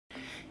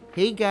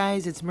Hey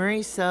guys, it's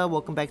Marisa.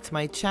 Welcome back to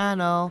my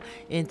channel.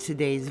 In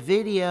today's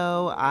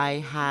video,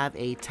 I have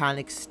a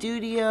Tonic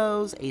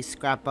Studios, a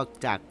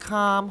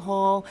Scrapbookcom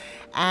haul,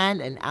 and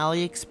an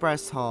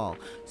Aliexpress haul.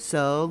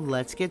 So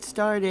let's get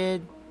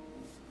started.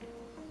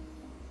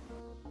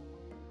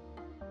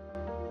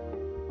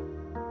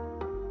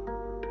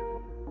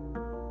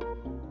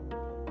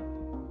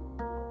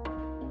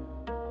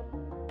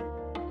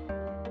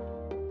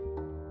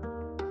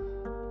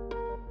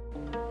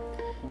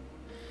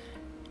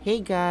 Hey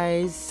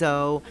guys,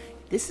 so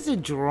this is a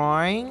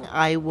drawing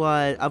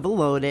of a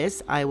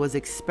lotus. I was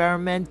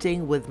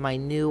experimenting with my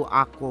new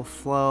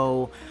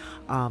Aquaflow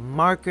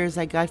markers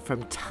I got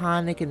from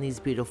Tonic in these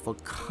beautiful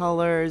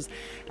colors,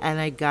 and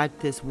I got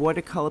this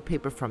watercolor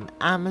paper from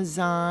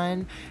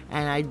Amazon,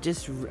 and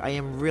I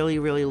am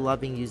really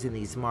loving using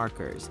these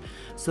markers.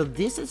 So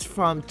this is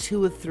from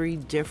 2 or 3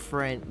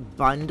 different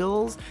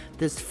bundles.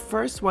 This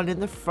first one in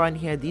the front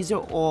here, these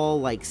are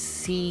all like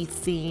sea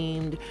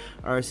themed,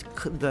 or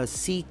the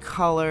sea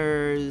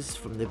colors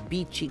from the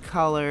beachy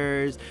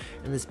colors,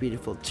 and this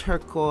beautiful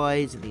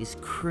turquoise, and these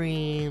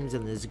creams,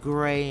 and this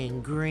gray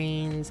and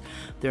greens.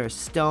 There are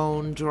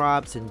stone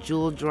drops and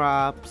jewel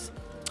drops.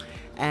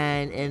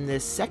 And in the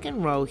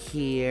second row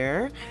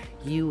here,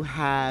 you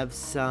have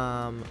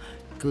some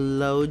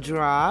glow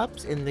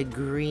drops in the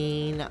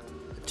green,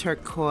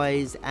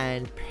 turquoise,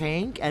 and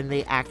pink, and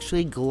they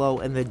actually glow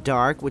in the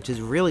dark, which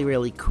is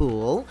really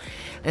cool.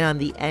 And on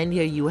the end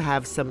here, you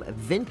have some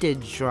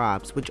vintage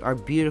drops, which are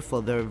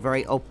beautiful. They're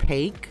very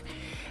opaque.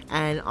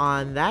 And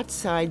on that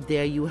side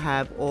there, you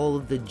have all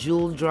of the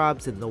jewel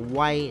drops in the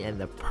white and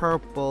the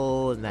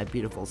purple and that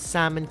beautiful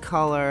salmon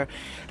color.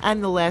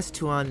 And the last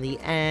two on the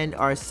end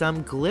are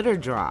some glitter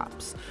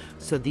drops.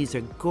 So these are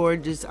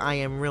gorgeous. I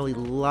am really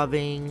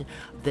loving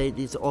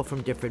these are all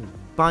from different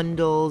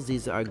bundles.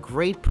 These are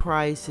great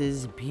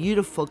prices,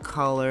 beautiful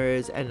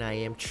colors, and I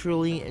am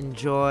truly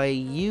enjoy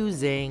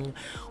using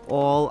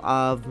all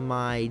of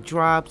my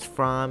drops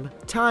from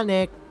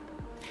Tonic.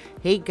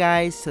 Hey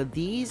guys, so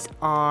these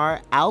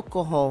are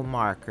alcohol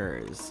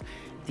markers.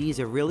 These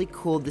are really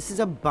cool. This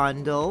is a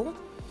bundle.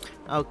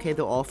 Okay,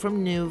 they're all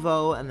from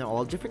Nuvo and they're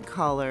all different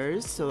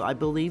colors. So I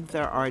believe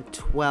there are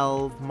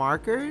 12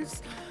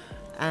 markers.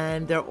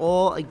 And they're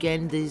all,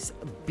 again, these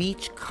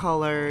beach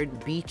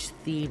colored, beach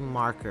theme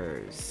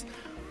markers.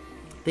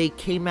 They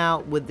came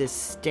out with this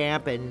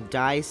stamp and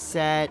die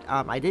set.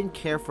 I didn't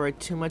care for it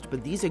too much,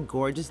 but these are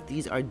gorgeous.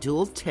 These are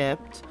dual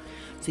tipped.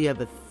 So you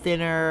have a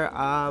thinner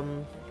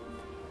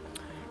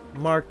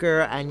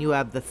marker and you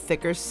have the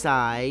thicker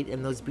side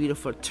in those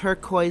beautiful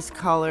turquoise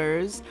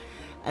colors.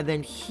 And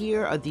then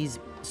here are these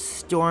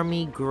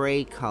stormy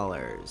gray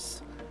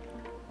colors.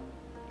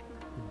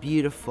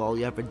 Beautiful.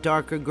 You have a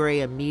darker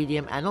gray, a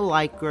medium, and a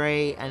light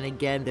gray, and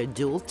again they're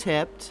dual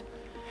tipped.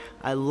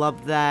 I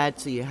love that.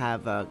 So you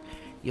have a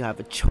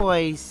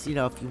choice, you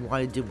know, if you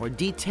want to do more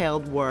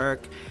detailed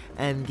work.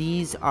 And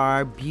these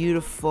are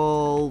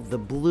beautiful. The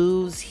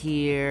blues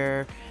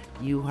here,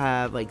 you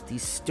have like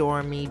these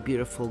stormy,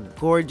 beautiful,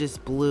 gorgeous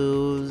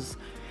blues,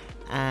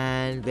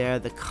 and they're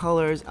the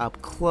colors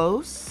up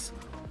close.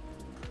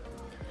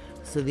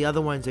 So the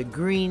other ones are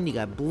green, you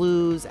got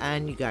blues,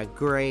 and you got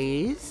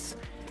grays.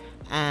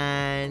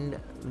 And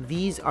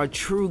these are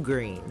true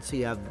green. So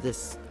you have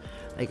this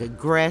like a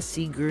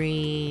grassy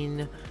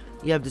green.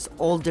 You have this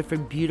all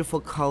different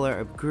beautiful color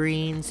of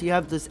green. So you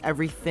have this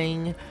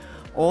everything,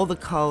 all the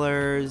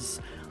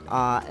colors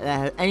that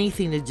have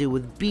anything to do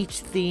with beach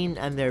theme,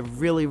 and they're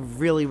really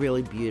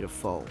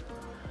beautiful.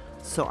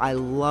 So I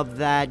love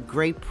that.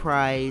 Great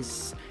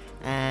price.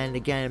 And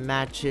again, it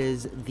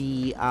matches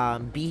the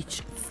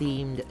beach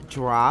themed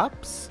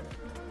drops.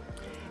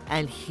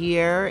 And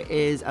here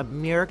is a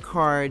mirror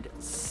card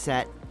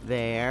set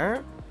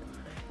there.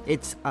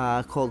 It's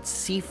called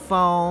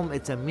Seafoam.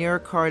 It's a mirror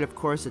card. Of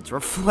course, it's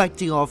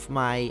reflecting off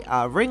my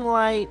ring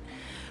light.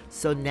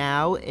 So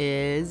now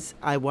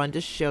I wanted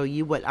to show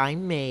you what I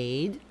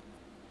made.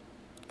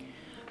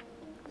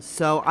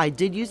 So I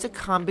did use a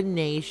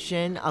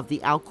combination of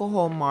the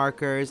alcohol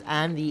markers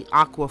and the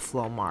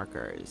Aquaflow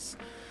markers.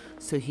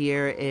 So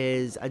here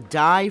is a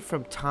die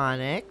from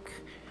Tonic,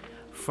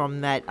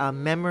 from that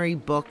memory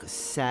book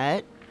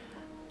set.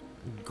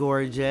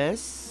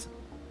 Gorgeous.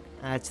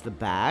 That's the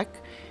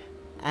back.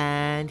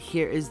 And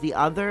here is the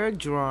other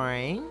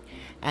drawing,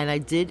 and I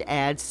did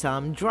add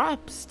some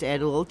drops to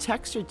add a little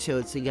texture to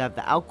it. So you have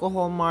the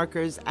alcohol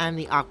markers and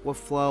the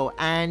Aquaflow,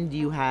 and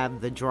you have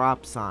the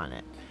drops on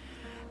it.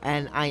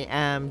 And I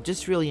am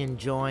just really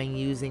enjoying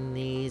using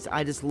these.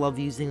 I just love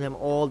using them,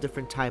 all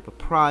different type of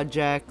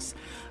projects.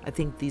 I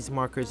think these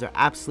markers are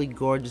absolutely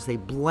gorgeous. They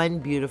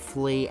blend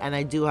beautifully, and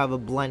I do have a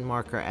blend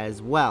marker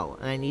as well.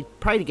 And I need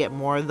probably to get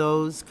more of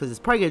those because it's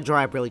probably going to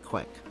dry up really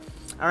quick.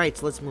 Alright,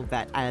 so let's move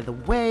that out of the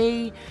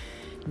way.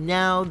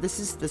 Now, this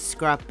is the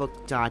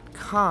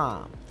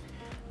Scrapbookcom.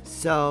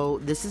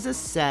 So, this is a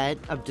set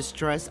of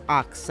Distress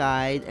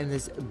Oxide and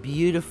this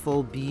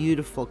beautiful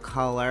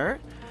color.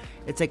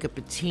 It's like a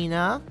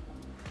patina,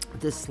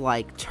 this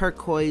like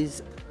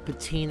turquoise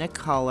patina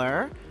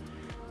color.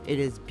 It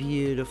is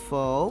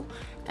beautiful.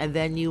 And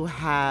then you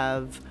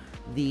have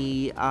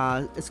the,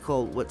 it's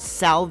called what?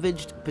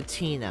 Salvaged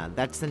Patina.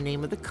 That's the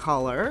name of the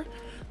color.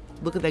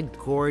 Look at that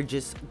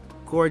gorgeous,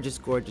 gorgeous,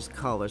 gorgeous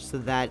color. So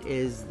that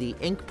is the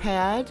ink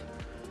pad.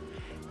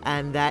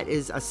 And that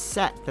is a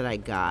set that I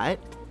got.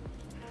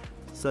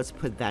 So let's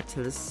put that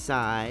to the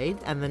side.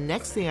 And the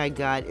next thing I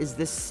got is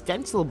this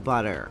stencil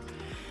butter.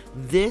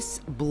 This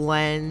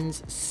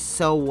blends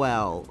so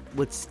well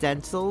with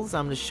stencils.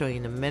 I'm going to show you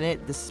in a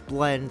minute. This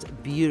blends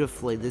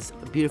beautifully. This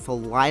beautiful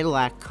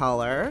lilac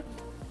color.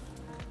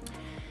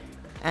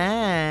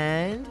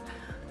 And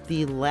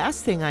the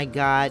last thing I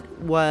got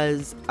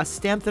was a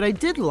stamp that I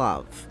did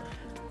love.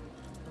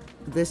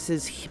 This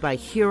is by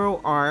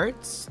Hero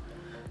Arts.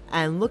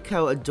 And look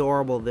how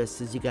adorable this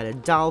is. You got a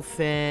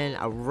dolphin,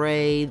 a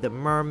ray, the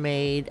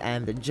mermaid,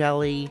 and the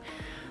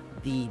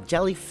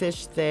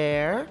jellyfish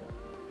there.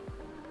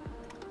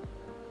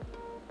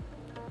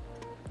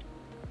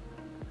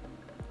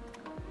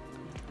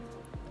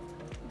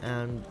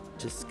 I'm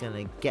just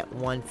gonna get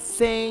one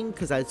thing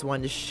because I just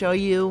wanted to show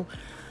you.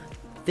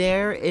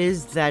 There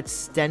is that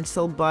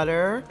stencil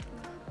butter,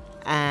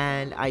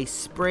 and I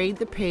sprayed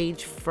the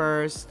page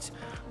first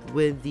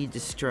with the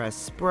distress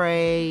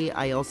spray.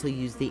 I also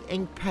used the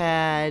ink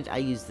pad. I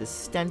used the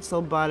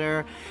stencil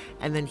butter,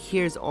 and then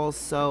here's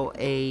also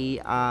a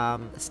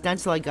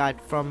stencil I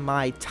got from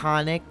my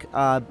Tonic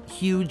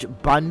huge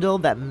bundle,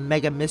 that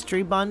mega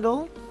mystery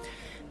bundle.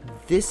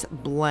 This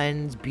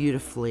blends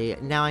beautifully.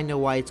 Now I know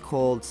why it's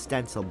called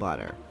stencil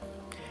butter.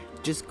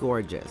 Just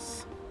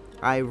gorgeous.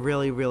 I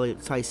really,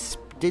 so I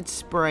did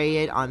spray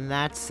it on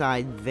that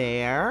side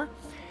there.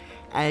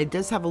 And it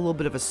does have a little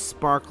bit of a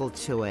sparkle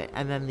to it.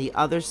 And then the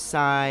other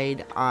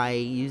side, I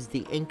used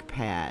the ink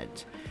pad.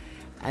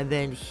 And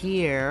then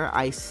here,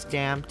 I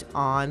stamped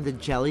on the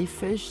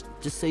jellyfish,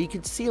 just so you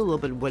could see a little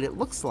bit what it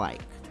looks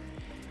like.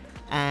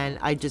 And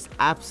I just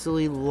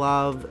absolutely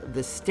love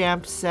the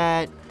stamp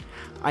set.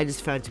 I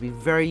just found it to be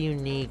very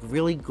unique,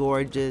 really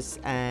gorgeous,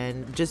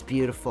 and just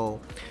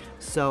beautiful.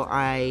 So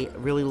I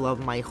really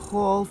love my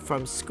haul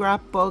from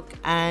Scrapbook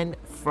and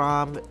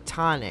from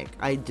Tonic.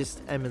 I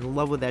just am in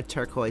love with that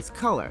turquoise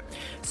color.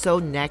 So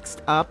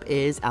next up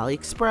is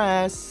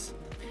Aliexpress.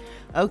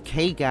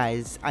 Okay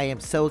guys, I am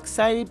so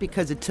excited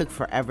because it took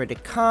forever to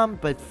come,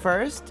 but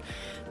first,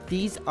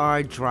 these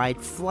are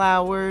dried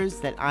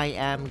flowers that I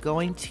am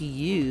going to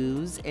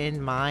use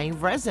in my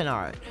resin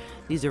art.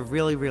 These are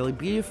really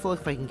beautiful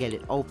if I can get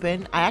it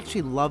open. I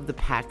actually love the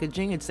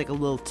packaging. It's like a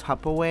little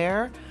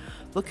Tupperware.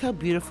 Look how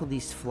beautiful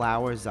these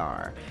flowers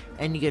are.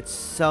 And you get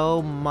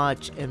so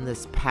much in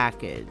this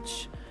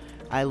package.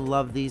 I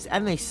love these,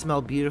 and they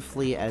smell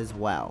beautifully as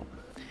well.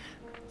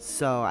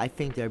 So I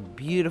think they're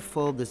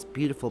beautiful. This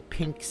beautiful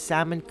pink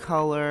salmon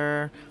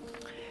color.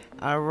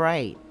 All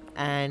right.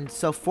 And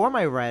so for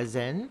my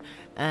resin,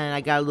 and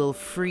I got a little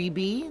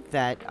freebie,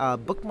 that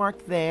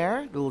bookmark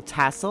there, little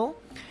tassel.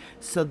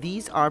 So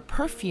these are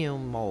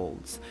perfume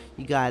molds.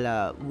 You got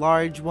a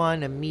large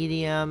one, a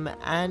medium,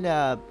 and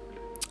a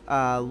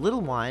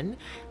little one,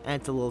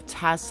 and it's a little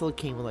tassel. It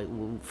came with like a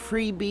little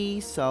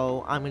freebie,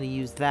 so I'm going to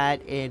use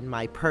that in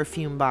my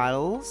perfume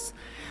bottles.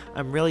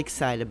 I'm really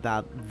excited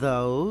about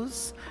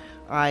those.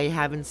 I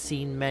haven't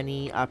seen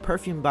many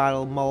perfume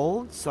bottle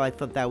molds, so I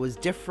thought that was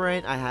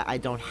different. I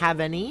don't have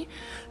any.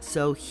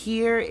 So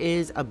here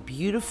is a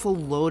beautiful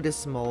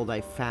lotus mold I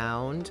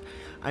found.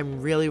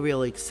 I'm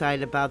really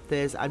excited about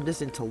this. I'm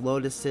just into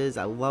lotuses.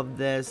 I love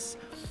this.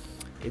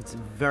 It's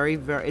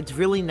it's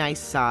really nice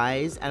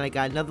size, and I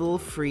got another little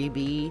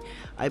freebie.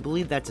 I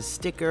believe that's a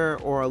sticker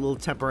or a little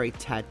temporary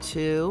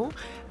tattoo,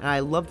 and I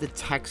love the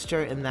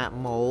texture in that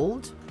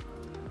mold.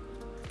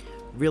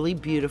 Really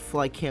beautiful.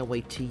 I can't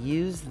wait to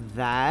use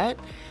that.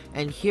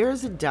 And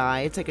here's a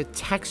die. It's like a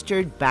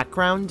textured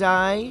background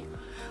die.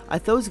 I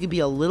thought it was gonna be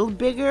a little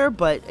bigger,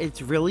 but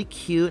it's really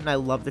cute, and I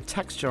love the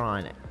texture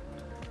on it.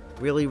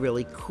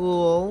 Really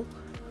cool.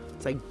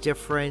 It's like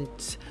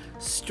different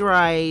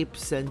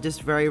stripes and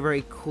just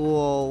very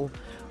cool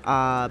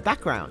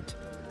background.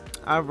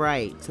 All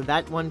right, so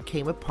that one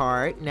came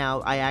apart.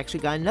 Now I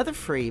actually got another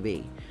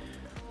freebie,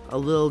 a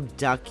little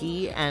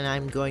ducky, and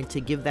I'm going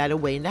to give that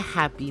away in the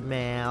Happy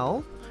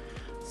Mail.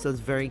 So it's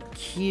very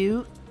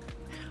cute,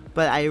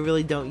 but I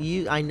really don't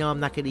use, I know I'm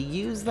not going to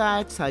use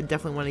that, so I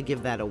definitely want to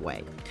give that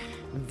away.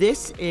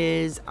 This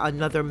is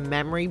another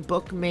memory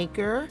book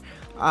maker.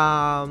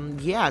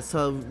 Yeah,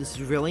 so this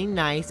is really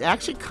nice. It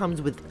actually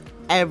comes with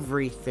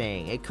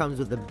everything. It comes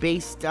with the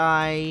base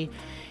die.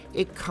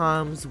 It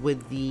comes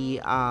with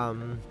the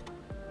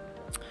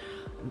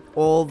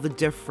all the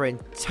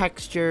different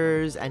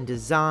textures and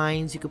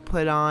designs you could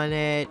put on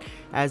it. It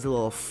has a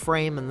little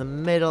frame in the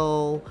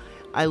middle.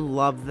 I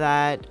love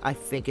that. I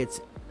think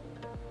it's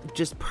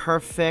just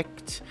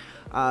perfect.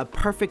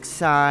 Perfect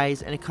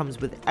size, and it comes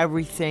with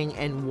everything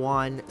in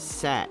one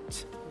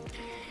set.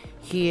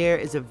 Here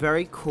is a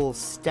very cool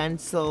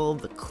stencil,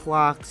 the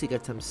clocks. You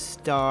got some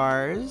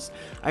stars.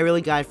 I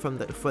really got it from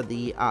for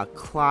the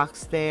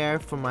clocks there,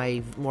 for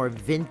my more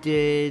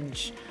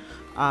vintage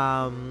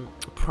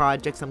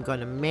projects I'm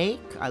gonna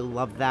make. I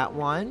love that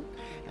one.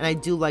 And I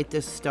do like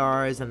the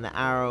stars and the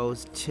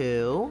arrows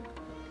too.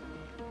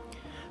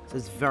 So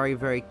it's very,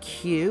 very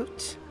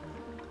cute.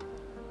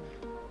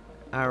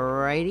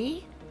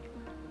 Alrighty.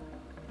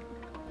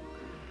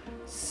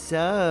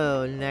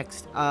 So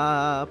next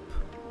up,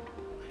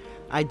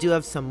 I do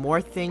have some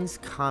more things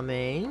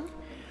coming.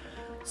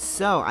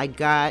 So I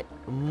got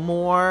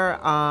more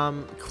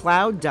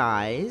cloud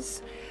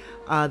dies.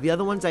 The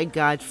other ones I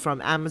got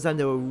from Amazon,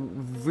 they were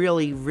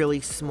really, really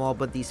small,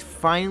 but these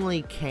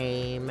finally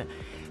came.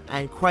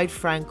 And quite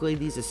frankly,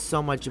 these are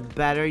so much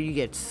better. You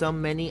get so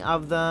many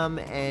of them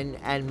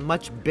and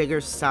much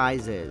bigger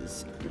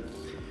sizes.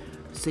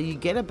 So you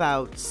get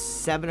about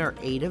 7 or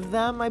 8 of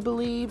them, I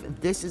believe.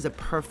 This is a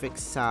perfect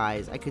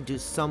size. I could do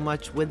so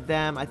much with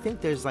them. I think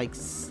there's like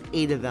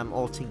 8 of them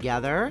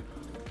altogether.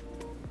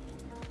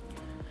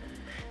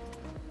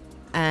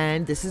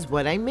 And this is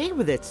what I made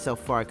with it so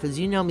far. Because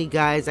you know me,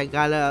 guys, I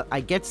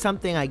get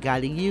something, I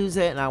gotta use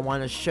it, and I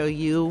want to show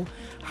you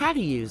how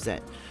to use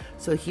it.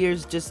 So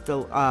here's just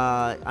an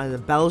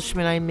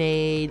embellishment I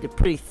made, a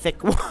pretty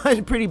thick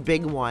one, pretty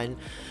big one.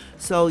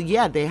 So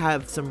yeah, they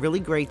have some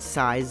really great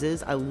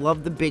sizes. I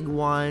love the big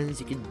ones.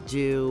 You can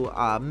do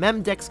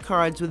Memdex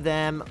cards with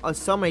them,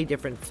 so many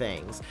different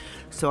things.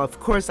 So of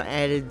course I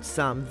added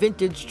some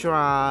vintage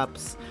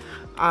drops.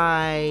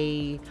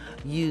 I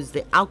use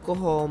the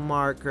alcohol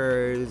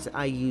markers.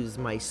 I use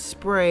my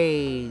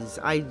sprays.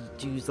 I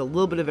use a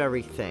little bit of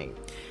everything.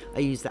 I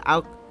use the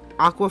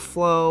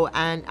Aquaflow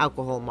and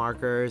alcohol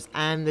markers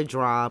and the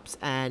drops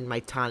and my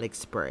tonic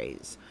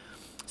sprays.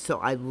 So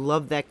I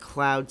love that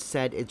cloud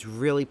set. It's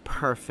really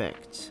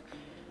perfect.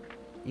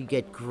 You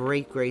get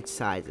great, great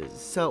sizes.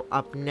 So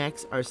up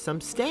next are some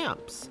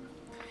stamps.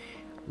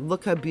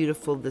 Look how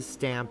beautiful this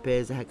stamp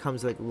is. It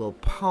comes with like a little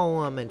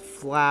poem and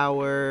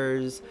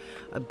flowers,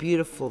 a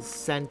beautiful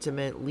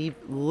sentiment.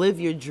 Live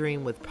your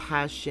dream with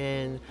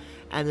passion,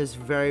 and this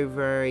very,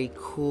 very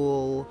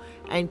cool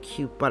and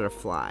cute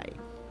butterfly.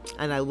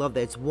 And I love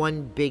that it's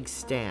one big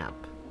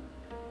stamp.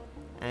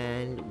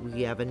 And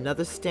we have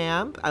another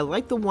stamp. I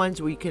like the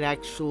ones where you can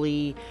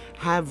actually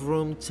have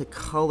room to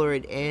color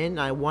it in.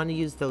 I want to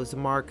use those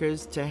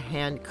markers to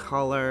hand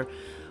color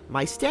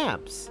my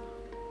stamps.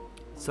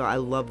 So I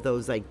love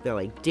those, like they're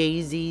like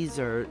daisies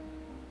or,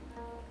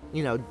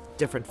 you know,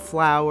 different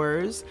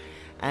flowers.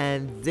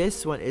 And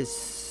this one is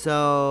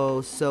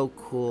so, so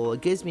cool.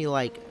 It gives me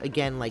like,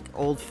 again, like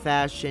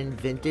old-fashioned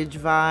vintage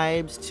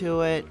vibes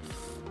to it.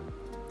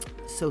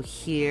 So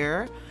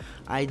here,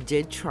 I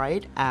did try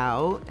it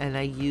out, and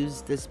I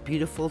used this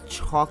beautiful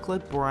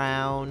chocolate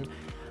brown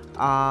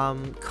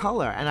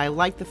color. And I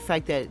like the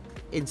fact that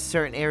in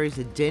certain areas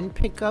it didn't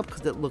pick up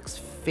because it looks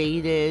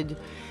faded,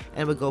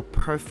 and would go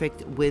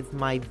perfect with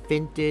my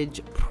vintage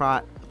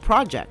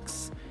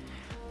projects.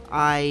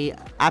 I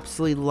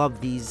absolutely love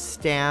these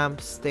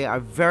stamps. They are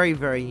very,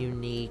 very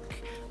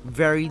unique,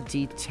 very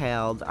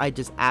detailed. I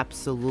just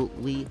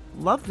absolutely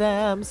love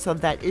them. So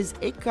that is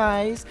it,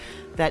 guys.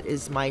 That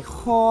is my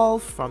haul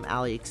from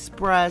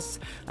Aliexpress.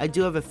 I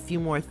do have a few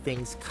more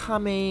things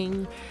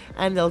coming,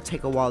 and they'll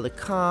take a while to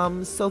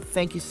come. So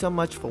thank you so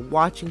much for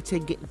watching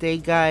today,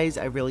 guys.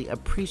 I really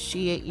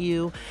appreciate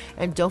you.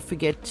 And don't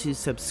forget to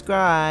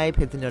subscribe,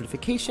 hit the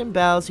notification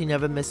bell so you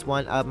never miss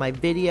one of my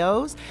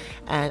videos.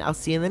 And I'll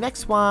see you in the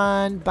next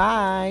one.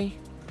 Bye.